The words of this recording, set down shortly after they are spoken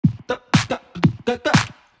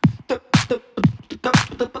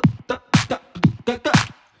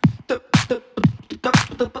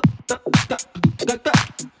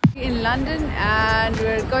In London, and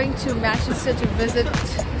we're going to Manchester to visit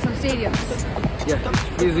some stadiums. Yeah, it's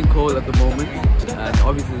freezing cold at the moment, and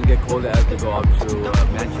obviously it'll get colder as we go up to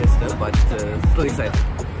Manchester, but still excited.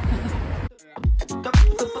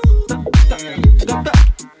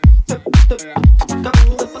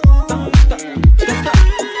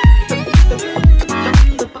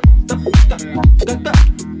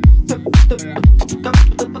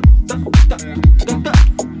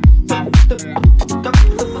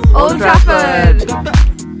 Old Trafford!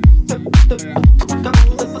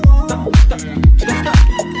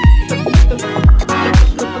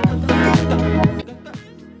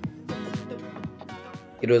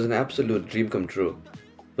 It was an absolute dream come true,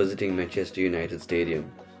 visiting Manchester United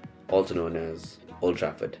Stadium, also known as Old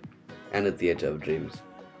Trafford, and a theatre of dreams.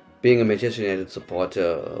 Being a Manchester United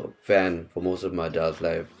supporter, fan for most of my adult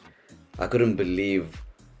life, I couldn't believe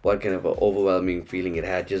what kind of an overwhelming feeling it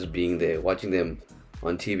had just being there, watching them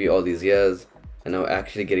on TV all these years, and now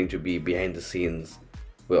actually getting to be behind the scenes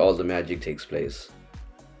where all the magic takes place.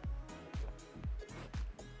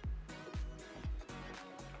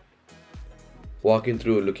 Walking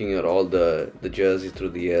through, looking at all the jerseys through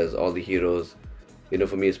the years, all the heroes,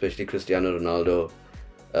 for me especially Cristiano Ronaldo,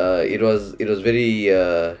 it was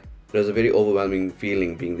a very overwhelming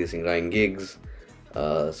feeling being this in Ryan Giggs,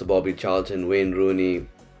 Sir Bobby Charlton, Wayne Rooney,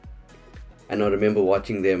 and I remember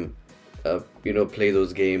watching them play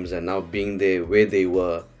those games, and now being there where they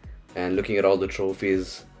were and looking at all the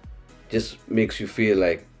trophies just makes you feel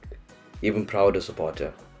like even prouder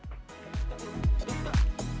supporter.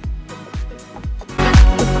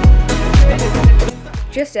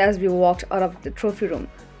 Just as we walked out of the trophy room,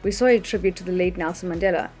 we saw a tribute to the late Nelson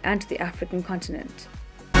Mandela and to the African continent.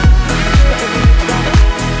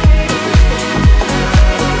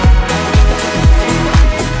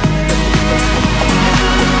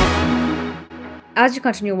 As you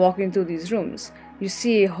continue walking through these rooms, you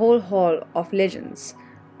see a whole hall of legends,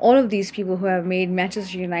 all of these people who have made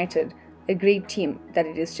Manchester United a great team that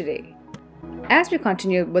it is today. As we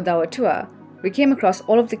continued with our tour, we came across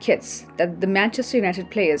all of the kits that the Manchester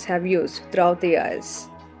United players have used throughout the years.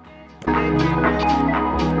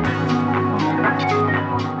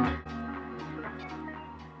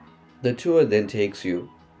 The tour then takes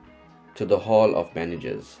you to the Hall of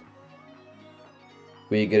Managers,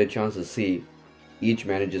 where you get a chance to see each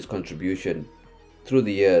manager's contribution through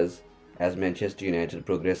the years as Manchester United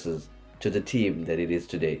progresses to the team that it is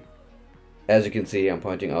today. As you can see, I'm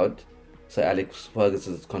pointing out Sir Alex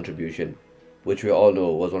Ferguson's contribution, which we all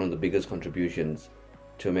know was one of the biggest contributions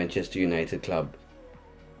to a Manchester United club.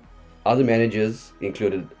 Other managers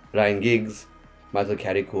included Ryan Giggs, Michael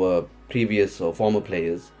Carrick, who were previous or former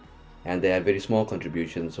players, and they had very small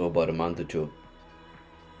contributions for about a month or two.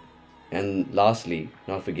 And lastly,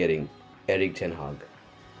 not forgetting, Erik ten Hag.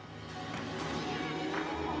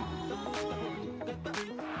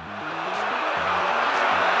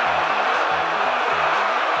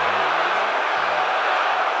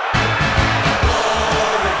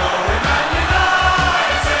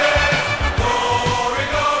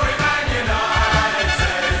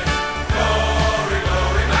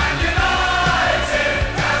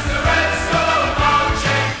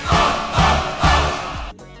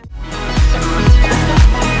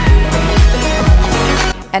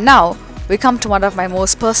 And now, we come to one of my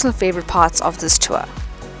most personal favorite parts of this tour,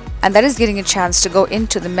 and that is getting a chance to go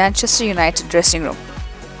into the Manchester United dressing room.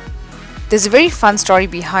 There's a very fun story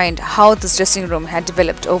behind how this dressing room had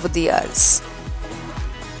developed over the years.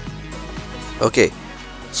 Okay,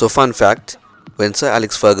 so fun fact, when Sir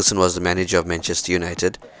Alex Ferguson was the manager of Manchester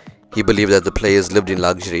United, he believed that the players lived in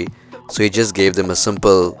luxury, so he just gave them a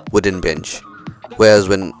simple wooden bench. Whereas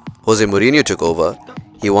when Jose Mourinho took over,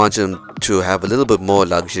 he wanted them to have a little bit more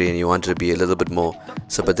luxury, and he wanted to be a little bit more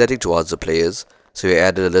sympathetic towards the players, so he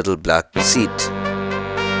added a little black seat.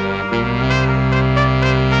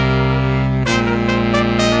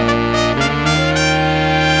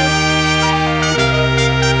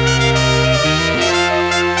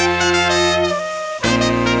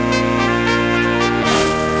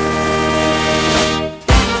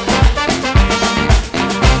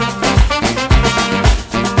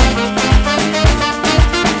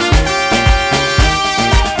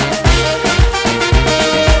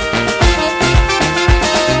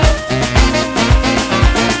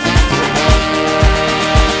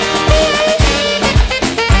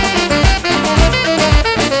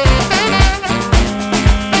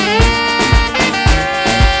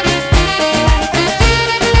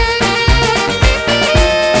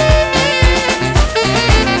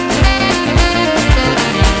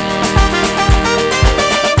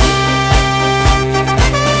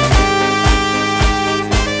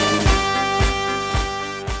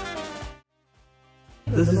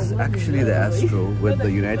 actually the Astro where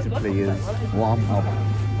the United players warm up.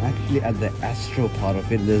 Actually at the Astro part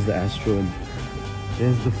of it, there's the Astro and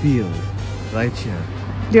there's the field right here.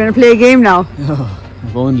 Do you want to play a game now?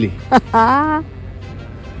 If only.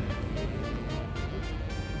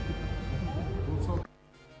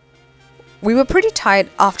 We were pretty tired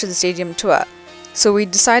after the stadium tour, so we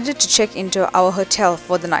decided to check into our hotel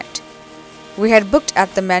for the night. We had booked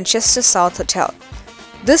at the Manchester South Hotel.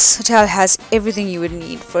 This hotel has everything you would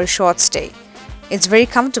need for a short stay. It's very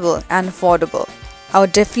comfortable and affordable. I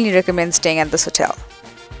would definitely recommend staying at this hotel.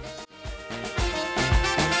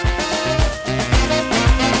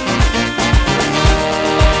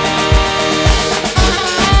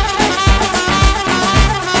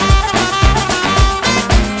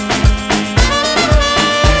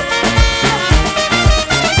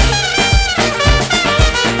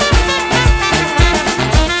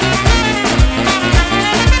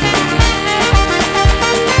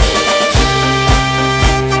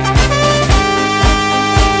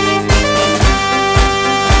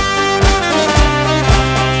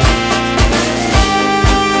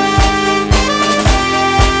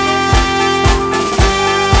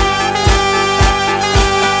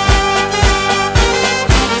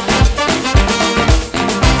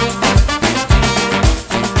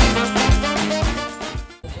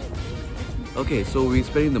 Okay, so we're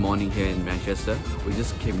spending the morning here in Manchester. We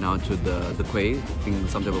just came down to the quay, I think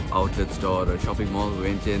some type of outlet store or shopping mall. We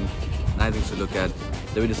went in, nice things to look at.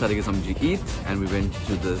 Then we decided to get something to eat, and we went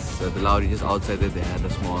to this the Lowry just outside there. They had a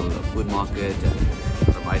small food market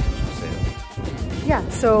and some items for sale. Yeah,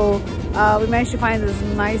 so we managed to find this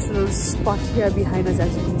nice little spot here behind us,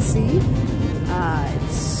 as you can see.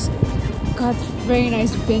 It's got very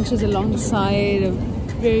nice benches alongside a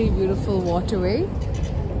very beautiful waterway.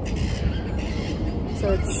 So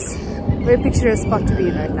it's a very picturesque spot to be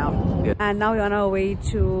in right now. Yeah. And now we're on our way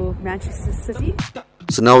to Manchester City.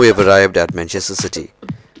 So now we have arrived at Manchester City.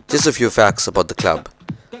 Just a few facts about the club.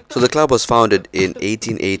 So the club was founded in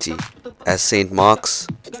 1880 as St. Mark's,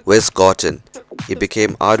 West Gorton. It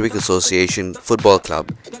became Ardwick Association Football Club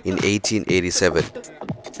in 1887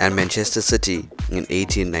 and Manchester City in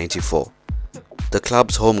 1894. The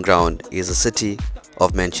club's home ground is the City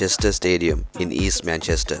of Manchester Stadium in East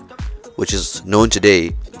Manchester, which is known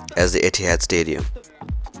today as the Etihad Stadium.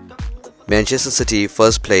 Manchester City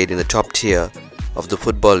first played in the top tier of the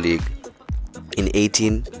Football League in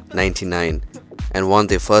 1899 and won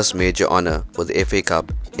their first major honour with the FA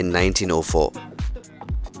Cup in 1904.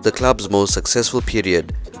 The club's most successful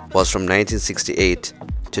period was from 1968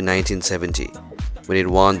 to 1970, when it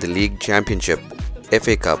won the League Championship,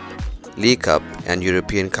 FA Cup, League Cup and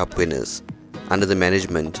European Cup winners under the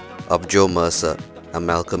management of Joe Mercer and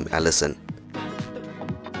Malcolm Allison.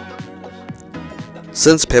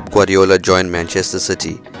 Since Pep Guardiola joined Manchester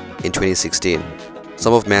City in 2016,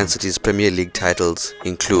 some of Man City's Premier League titles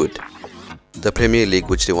include the Premier League,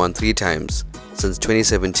 which they won 3 times since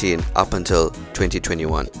 2017 up until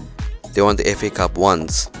 2021. They won the FA Cup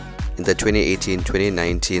once in the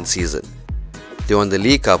 2018-2019 season. They won the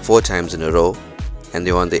League Cup 4 times in a row, and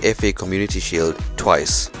they won the FA Community Shield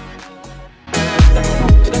twice.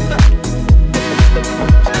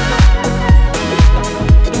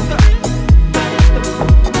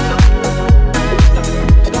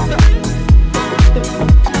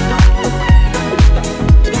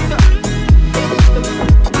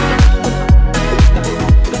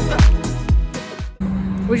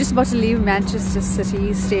 We're just about to leave Manchester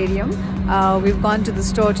City Stadium. We've gone to the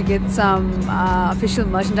store to get some official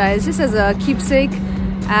merchandise just as a keepsake,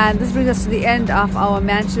 and this brings us to the end of our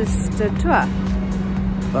Manchester tour.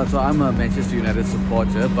 Well, so I'm a Manchester United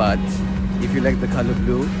supporter, but if you like the colour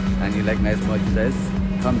blue and you like nice merchandise,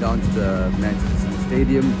 come down to the Manchester City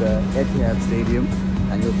Stadium, the Etihad Stadium,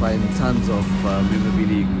 and you'll find tons of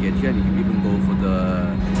memorabilia you can get here, and you can even go for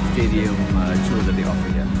the stadium tour that they offer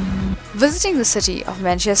here. Visiting the city of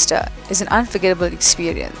Manchester is an unforgettable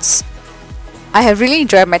experience. I have really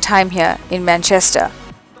enjoyed my time here in Manchester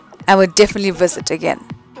and would definitely visit again.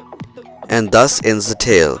 And thus ends the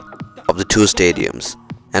tale of the 2 stadiums.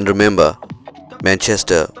 And remember,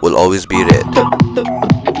 Manchester will always be red.